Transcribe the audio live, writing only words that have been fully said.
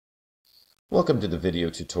Welcome to the video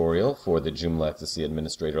tutorial for the Joomla XSC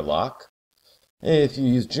Administrator lock. If you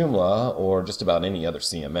use Joomla or just about any other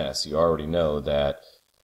CMS, you already know that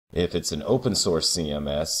if it's an open source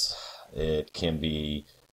CMS, it can be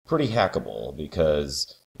pretty hackable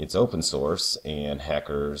because it's open source and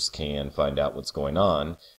hackers can find out what's going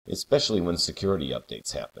on, especially when security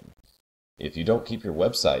updates happen. If you don't keep your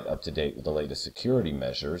website up to date with the latest security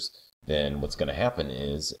measures, then what's going to happen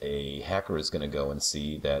is a hacker is going to go and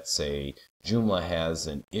see that, say, Joomla has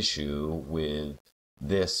an issue with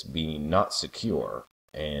this being not secure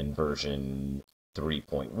in version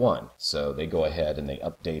 3.1. So they go ahead and they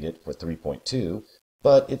update it for 3.2,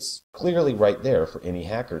 but it's clearly right there for any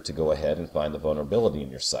hacker to go ahead and find the vulnerability in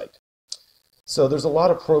your site. So there's a lot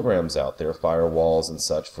of programs out there, firewalls and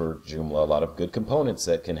such for Joomla, a lot of good components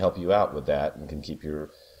that can help you out with that and can keep your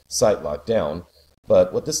site locked down.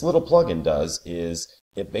 But what this little plugin does is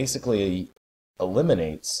it basically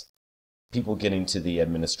eliminates people getting to the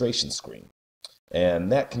administration screen. And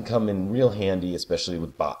that can come in real handy, especially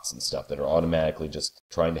with bots and stuff that are automatically just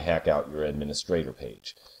trying to hack out your administrator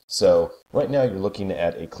page. So right now you're looking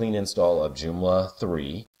at a clean install of Joomla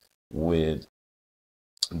 3 with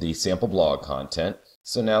the sample blog content.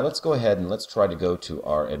 So now let's go ahead and let's try to go to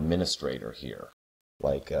our administrator here,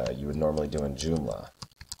 like you would normally do in Joomla.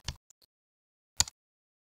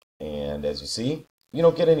 And as you see, you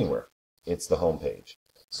don't get anywhere. It's the home page.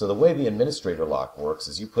 So the way the administrator lock works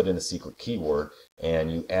is you put in a secret keyword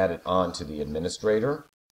and you add it on to the administrator.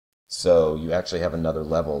 So you actually have another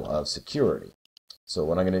level of security. So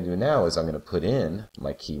what I'm going to do now is I'm going to put in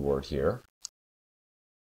my keyword here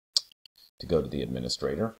to go to the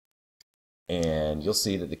administrator. And you'll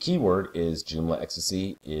see that the keyword is Joomla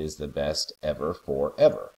XSC is the best ever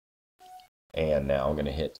forever. And now I'm going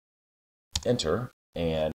to hit enter.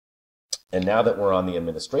 And now that we're on the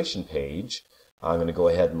administration page, I'm going to go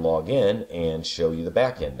ahead and log in and show you the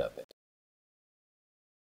back end of it.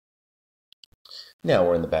 Now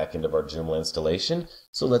we're in the back end of our Joomla installation,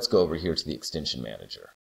 so let's go over here to the extension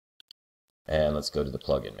manager. And let's go to the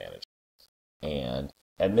plugin manager. And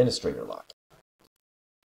administrator lock.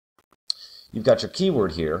 You've got your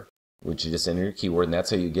keyword here, which you just enter your keyword, and that's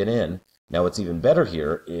how you get in. Now what's even better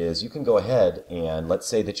here is you can go ahead and let's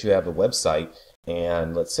say that you have a website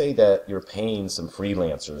and let's say that you're paying some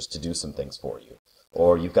freelancers to do some things for you,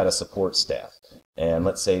 or you've got a support staff, and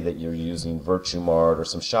let's say that you're using Virtumart or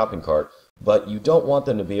some shopping cart, but you don't want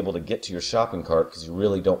them to be able to get to your shopping cart because you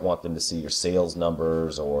really don't want them to see your sales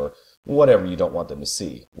numbers or whatever you don't want them to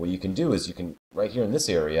see. What you can do is you can, right here in this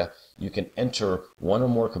area, you can enter one or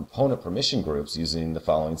more component permission groups using the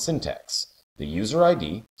following syntax. The user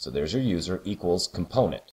ID, so there's your user, equals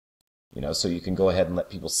component. So you can go ahead and let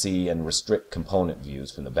people see and restrict component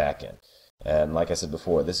views from the back end. And like I said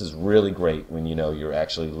before, this is really great when you're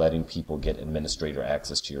actually letting people get administrator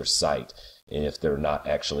access to your site if they're not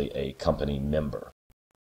actually a company member.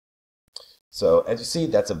 So as you see,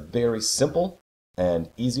 that's a very simple and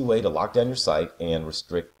easy way to lock down your site and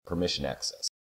restrict permission access.